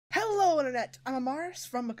internet. I'm Amaris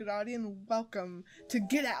from WickedOddity and welcome to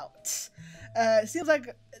Get Out. It seems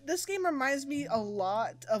like this game reminds me a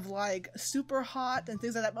lot of like Super Hot and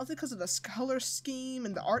things like that, mostly because of the color scheme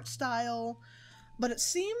and the art style. But it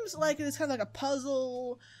seems like it is kind of like a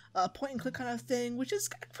puzzle, point and click kind of thing, which is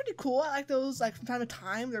pretty cool. I like those like from time to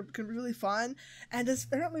time. They're can be really fun, and this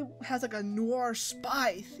apparently has like a noir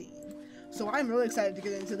spy theme. So I'm really excited to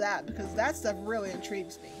get into that because that stuff really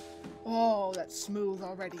intrigues me. Oh, that's smooth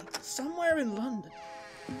already. Somewhere in London.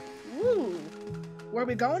 Ooh. Where are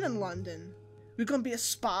we going in London? We're gonna be a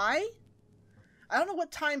spy? I don't know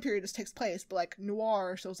what time period this takes place, but like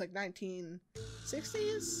noir, so it's like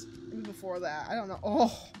 1960s? Maybe before that. I don't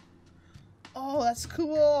know. Oh, that's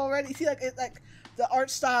cool already. See, like the art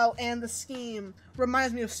style and the scheme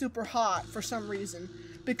reminds me of Super Hot for some reason.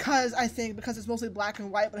 Because it's mostly black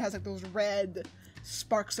and white, but it has like those red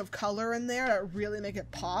sparks of color in there that really make it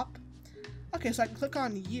pop. Okay, so I can click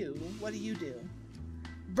on you. What do you do?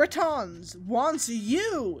 Britons wants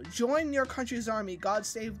you! Join your country's army. God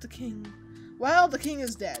save the king. Well, the king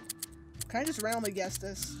is dead. Can I just randomly guess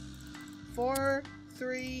this? 4,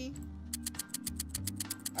 3...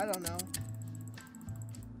 I don't know.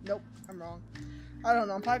 Nope, I'm wrong. I don't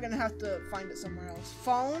know. I'm probably gonna have to find it somewhere else.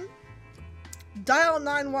 Phone? Dial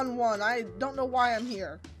 911. I don't know why I'm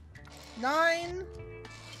here. 9...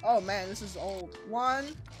 Oh man, this is old.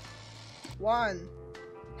 1...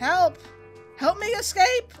 Help! Help me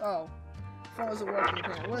escape! Oh. Phone isn't working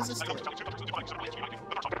apparently. What does this do?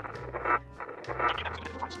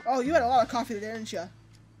 Oh, you had a lot of coffee today, didn't you?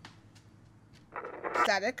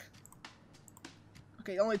 Static.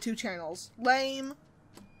 Okay, only 2 channels. Lame.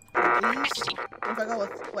 What if I go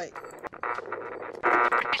with... Wait.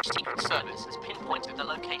 Secret Service has pinpointed the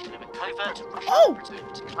location of a covert Russian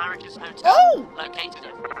operative to Claridge's Hotel, located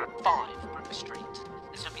at 5 Brooke Street.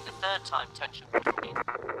 This will be the 3rd time tension. British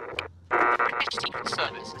Secret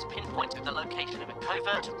Service has pinpointed the location of a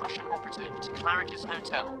covert Russian operative to Claridge's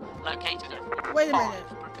Hotel, located at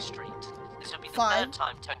 5 Brooke Street. This will be the 3rd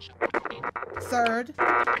time tension. 3rd.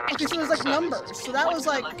 Okay, so there's like numbers. So that was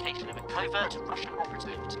like... The location of a covert Russian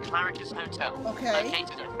operative to Claridge's Hotel, okay.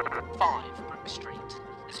 Located at 5 Brooke Street.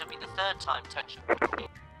 This will be the 3rd time tension.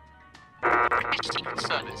 British Secret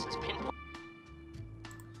Service has pinpointed...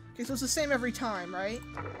 Okay, so it's the same every time, right?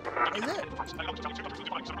 Is it?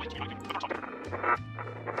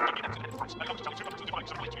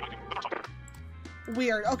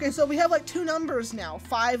 Weird. Okay, so we have like 2 numbers now,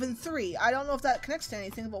 5 and 3. I don't know if that connects to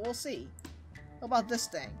anything, but we'll see. What about this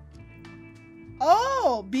thing?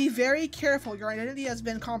 Oh! Be very careful. Your identity has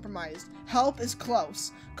been compromised. Help is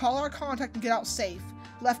close. Call our contact and get out safe.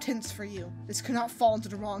 Left hints for you. This cannot fall into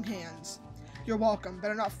the wrong hands. You're welcome.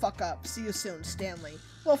 Better not fuck up. See you soon, Stanley.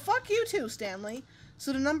 Well, fuck you too, Stanley.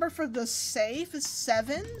 So the number for the safe is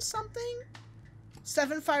 7 something?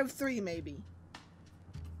 753 maybe.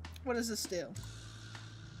 What does this do?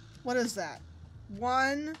 What is that?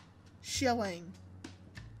 1 shilling.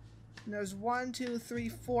 And there's 1, 2, 3,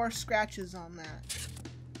 4 scratches on that.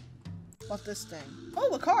 What this thing?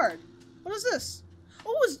 Oh, a card. What is this?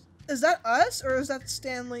 Oh, is that us or is that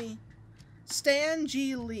Stanley? Stan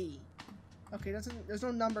G. Lee. Okay, there's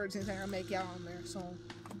no numbers anything I make out on there. So,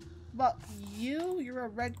 but you're a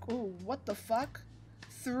red. Oh, what the fuck?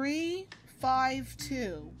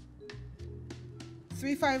 352.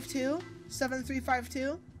 352.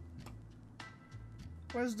 7352.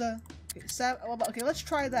 Where's the? Okay, okay, let's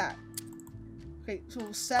try that. Okay,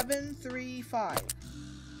 so 735.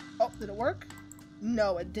 Oh, did it work?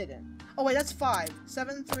 No, it didn't. Oh wait, that's 5.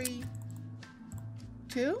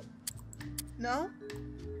 732. No.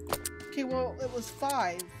 Okay, well, it was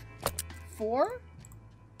 5. 4?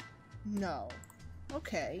 No.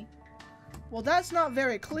 Okay. Well, that's not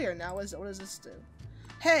very clear now, is it? What does this do?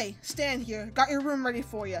 Hey, stand here. Got your room ready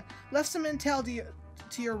for you. Left some intel to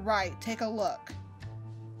your right. Take a look.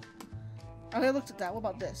 Okay, I looked at that. What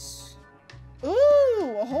about this?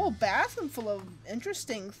 Ooh, a whole bathroom full of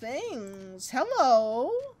interesting things.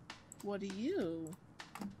 Hello. What do you?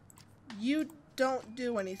 You don't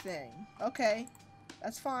do anything. Okay.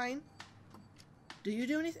 That's fine. Do you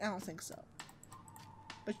do anything? I don't think so.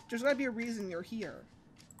 But there's gotta be a reason you're here.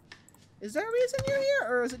 Is there a reason you're here?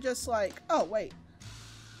 Or is it just like, oh, wait.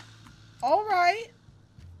 Alright.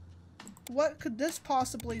 What could this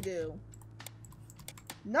possibly do?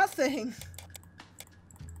 Nothing.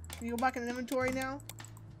 Can you go back in inventory now?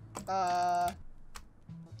 Oh.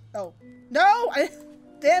 No!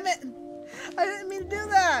 Damn it! I didn't mean to do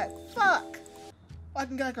that! Fuck! Oh, I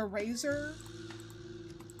can get like a razor.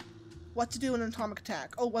 What to do in an atomic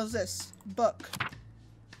attack? Oh, what is this? Book.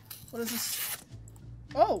 What is this?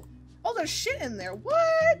 Oh! Oh, there's shit in there.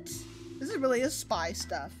 What? This really is spy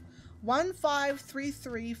stuff.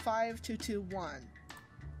 153352221.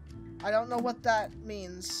 I don't know what that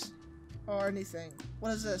means or anything.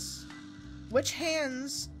 What is this? Which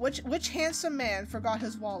handsome man forgot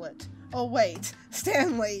his wallet? Oh wait,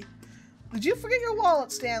 Stanley. Did you forget your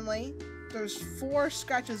wallet, Stanley? There's 4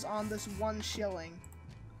 scratches on this 1 shilling.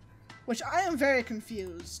 Which I am very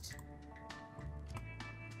confused.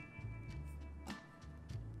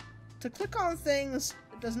 To click on things,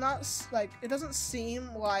 it does not, it doesn't seem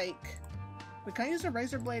like... Wait, can I use a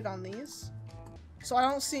razor blade on these? So I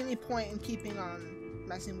don't see any point in keeping on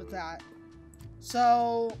messing with that.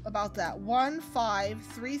 So, about that.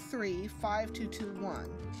 153352221.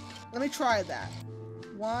 Let me try that.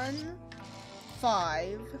 1,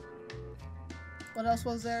 5... What else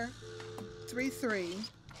was there? 3, 3.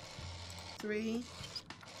 3.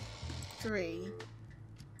 3.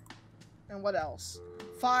 And what else?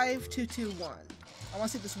 5221. I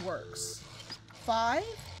want to see if this works. 5,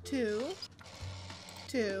 2,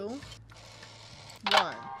 2, 1.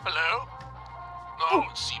 Hello? Oh,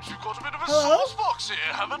 it seems we've got a bit of a sauce box here,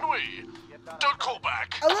 haven't we? Don't call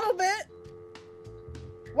back. A little bit.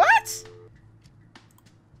 What?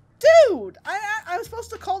 Dude, I was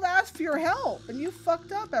supposed to call to ask for your help, and you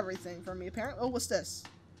fucked up everything for me, apparently. Oh, what's this?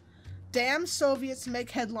 Damn Soviets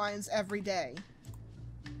make headlines every day.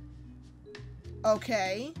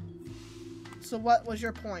 Okay. So what was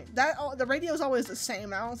your point? That the radio is always the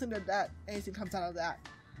same. I don't think that anything comes out of that.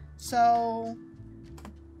 So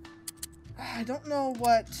I don't know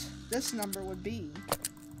what this number would be.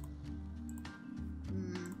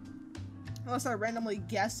 Unless I randomly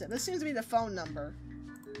guess it. This seems to be the phone number.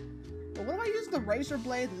 But what do I use the razor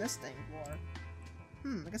blade in this thing for?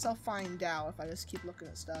 I guess I'll find out if I just keep looking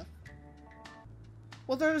at stuff.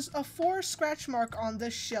 Well, there's a 4 scratch mark on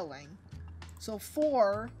this shilling. So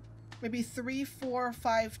 4, maybe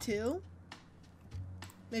 3452?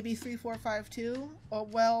 Maybe 3452? Oh,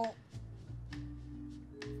 well...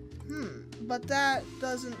 But that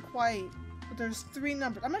doesn't quite... But there's 3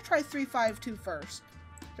 numbers. I'm gonna try 352 first.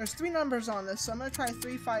 There's 3 numbers on this, so I'm gonna try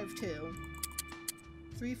 352.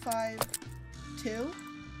 352?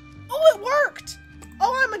 Oh, it worked!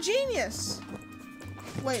 Oh, I'm a genius!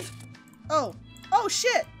 Wait. Oh. Oh,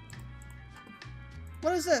 shit!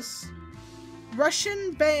 What is this?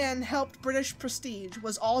 Russian ban helped British prestige.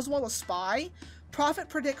 Was Oswald a spy? Prophet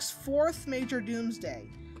predicts 4th major doomsday.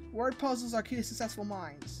 Word puzzles are key to successful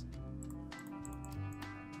minds.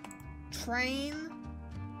 Train.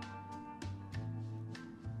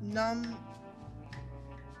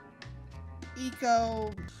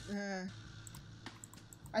 Eco.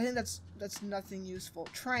 I think that's nothing useful.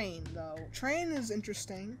 Train, though. Train is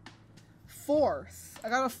interesting. 4th. I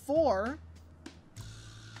got a 4.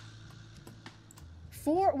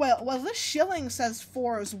 4. Well, this shilling says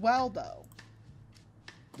 4 as well, though.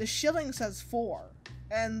 The shilling says 4.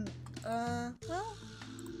 And, well,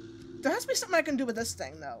 there has to be something I can do with this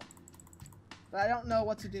thing, though. But I don't know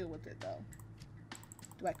what to do with it, though.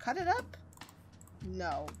 Do I cut it up?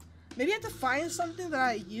 No. Maybe I have to find something that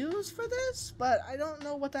I use for this, but I don't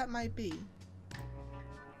know what that might be.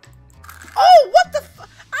 Oh, what the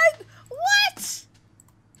what?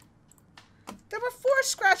 There were 4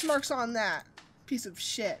 scratch marks on that. Piece of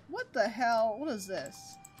shit. What the hell? What is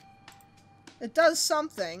this? It does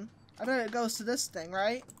something. I bet it goes to this thing,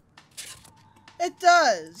 right? It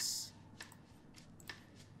does.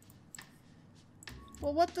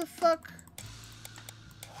 Well, what the fuck?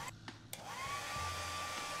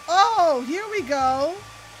 Oh, here we go.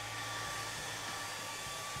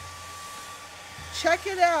 Check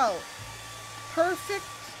it out. Perfect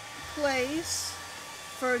place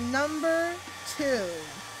for number 2.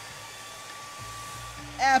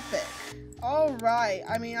 Epic. Alright.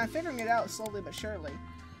 I mean, I'm figuring it out slowly but surely.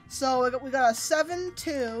 So, we got a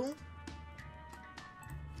 7-2.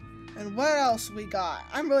 And what else we got?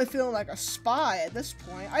 I'm really feeling like a spy at this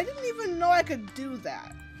point. I didn't even know I could do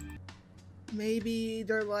that. Maybe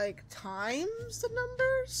they're like times the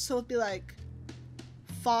numbers? So it'd be like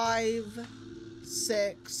 5,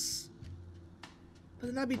 6. But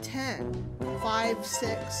then that'd be 10. 5,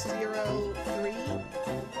 6, 0, 3.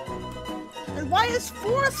 And why is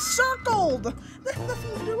 4th circled? That has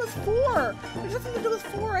nothing to do with 4. There's nothing to do with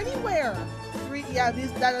 4 anywhere. 3, yeah,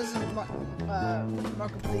 that doesn't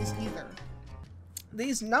mark up these either.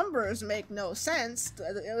 These numbers make no sense,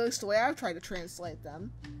 at least the way I've tried to translate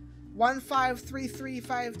them.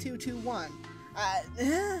 153352221.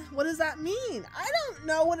 What does that mean? I don't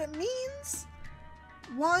know what it means.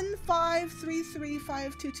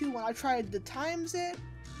 153352221. I tried to times it.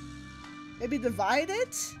 Maybe divide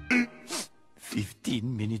it.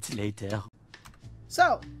 15 minutes later.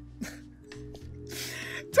 So,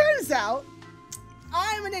 turns out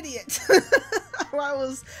I'm an idiot. I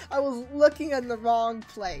was looking in the wrong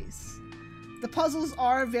place. The puzzles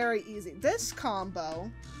are very easy. This combo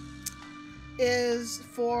is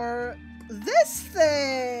for this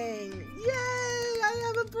thing. Yay!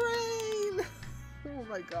 I have a brain. Oh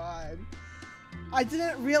my god. I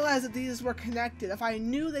didn't realize that these were connected. If I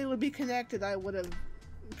knew they would be connected, I would have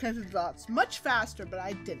connected the dots much faster, but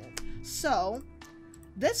I didn't. So,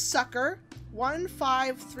 this sucker, 1,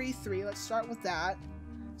 5, 3, 3. Let's start with that.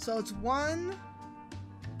 So it's 1,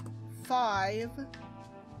 5.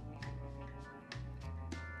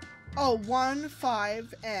 Oh, 1,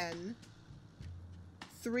 5, N.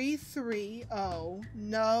 3, 3, O.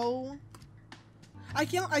 No. I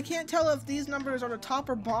can't tell if these numbers are the top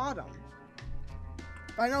or bottom.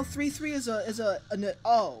 But I know 3, 3 is an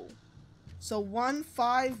O. So 1,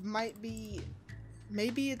 5 might be,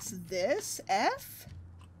 maybe it's this, F?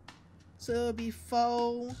 So it'll be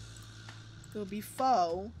faux. It'll be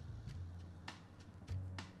faux.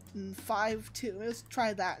 And 5, 2. Let's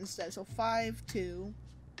try that instead. So 5, 2.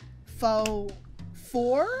 Faux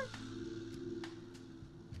 4?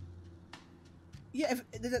 Yeah,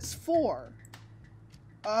 then it's 4.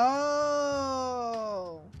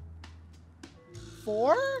 Oh.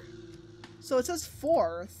 4? So it says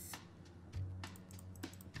 4th.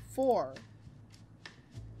 4.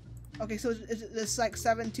 Okay, so it's like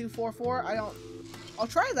 7, 2, 4, 4. I'll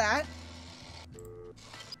try that.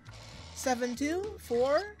 7, 2,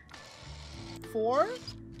 4, 4.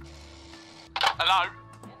 Hello?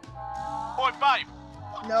 Oi, babe.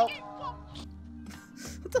 Nope.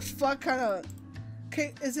 What the fuck kind of...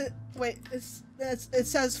 Okay, is it... Wait, it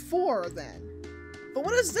says 4 then. But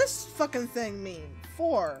what does this fucking thing mean?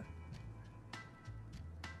 4.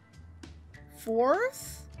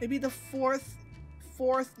 4th? Maybe the fourth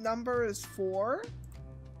number is 4?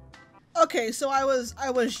 Okay, so I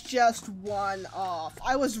was just 1 off.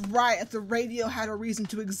 I was right if the radio had a reason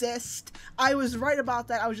to exist. I was right about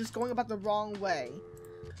that. I was just going about the wrong way.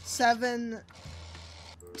 7,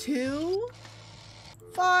 2,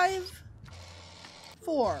 5,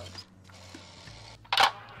 4.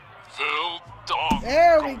 Phil, dog.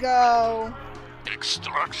 There we go.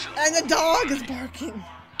 Extraction. And the dog is barking.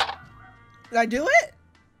 Did I do it?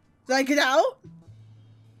 Did I get out?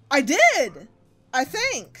 I did! I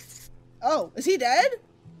think. Oh, is he dead?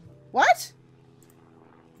 What?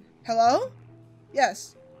 Hello?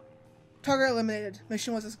 Yes. Target eliminated.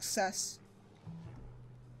 Mission was a success.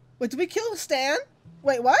 Wait, did we kill Stan?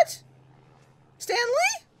 Wait, what?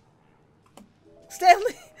 Stanley?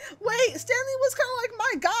 Stanley? Wait, Stanley was kind of like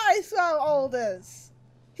my guy throughout all this.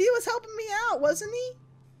 He was helping me out, wasn't he?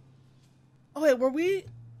 Oh, wait, were we...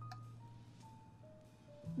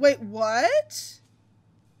 Wait, what?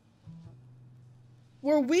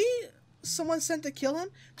 Were we someone sent to kill him?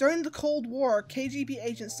 During the Cold War, KGB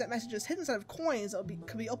agents sent messages hidden inside of coins that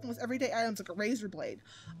could be opened with everyday items like a razor blade.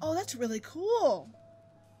 Oh, that's really cool.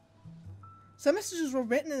 Some messages were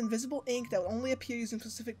written in invisible ink that would only appear using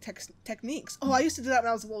specific techniques. Oh, I used to do that when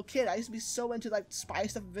I was a little kid. I used to be so into like spy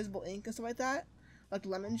stuff, invisible ink and stuff like that. Like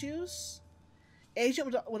lemon juice.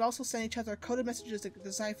 Agent would also send each other coded messages that could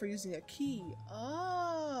decide for using a key.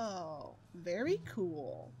 Oh, very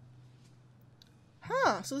cool.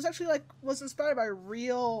 Huh, so this actually like was inspired by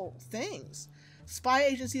real things. Spy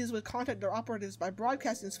agencies would contact their operatives by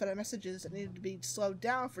broadcasting sped messages that needed to be slowed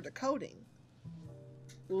down for decoding.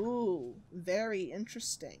 Ooh, very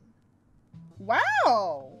interesting.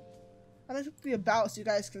 Wow! And that took me about so you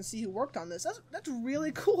guys can see who worked on this. That's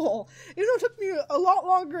really cool. Even though it took me a lot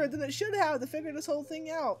longer than it should have to figure this whole thing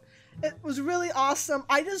out. It was really awesome.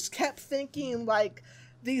 I just kept thinking like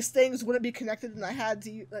these things wouldn't be connected and I had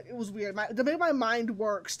to, like, it was weird. The way my mind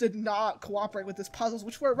works did not cooperate with these puzzles,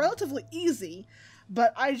 which were relatively easy.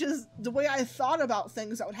 But the way I thought about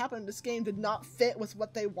things that would happen in this game did not fit with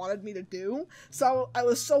what they wanted me to do. So I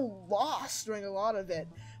was so lost during a lot of it.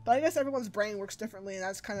 But I guess everyone's brain works differently, and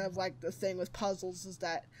that's kind of like the thing with puzzles, is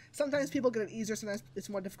that sometimes people get it easier, sometimes it's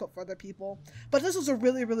more difficult for other people. But this was a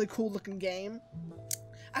really, really cool looking game.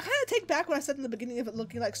 I kind of take back what I said in the beginning of it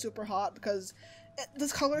looking like super hot, because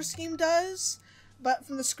this color scheme does. But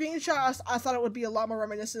from the screenshot, I thought it would be a lot more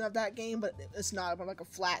reminiscent of that game, but it's not. It's more like a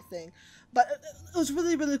flat thing. But it was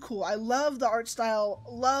really, really cool. I love the art style,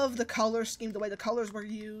 love the color scheme, the way the colors were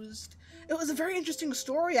used. It was a very interesting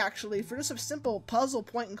story, actually, for just a simple puzzle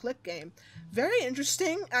point-and-click game. Very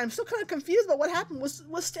interesting. I'm still kind of confused about what happened. Was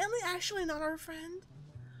Stanley actually not our friend?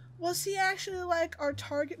 Was he actually, like, our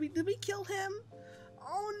target? Did we kill him?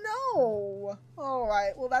 Oh, no.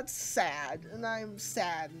 Alright, well, that's sad. And I'm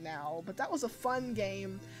sad now. But that was a fun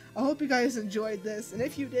game. I hope you guys enjoyed this. And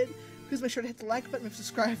if you did, Please make sure to hit the like button and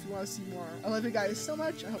subscribe if you want to see more. I love you guys so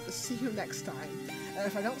much. I hope to see you next time. And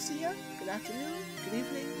if I don't see you, good afternoon, good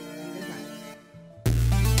evening,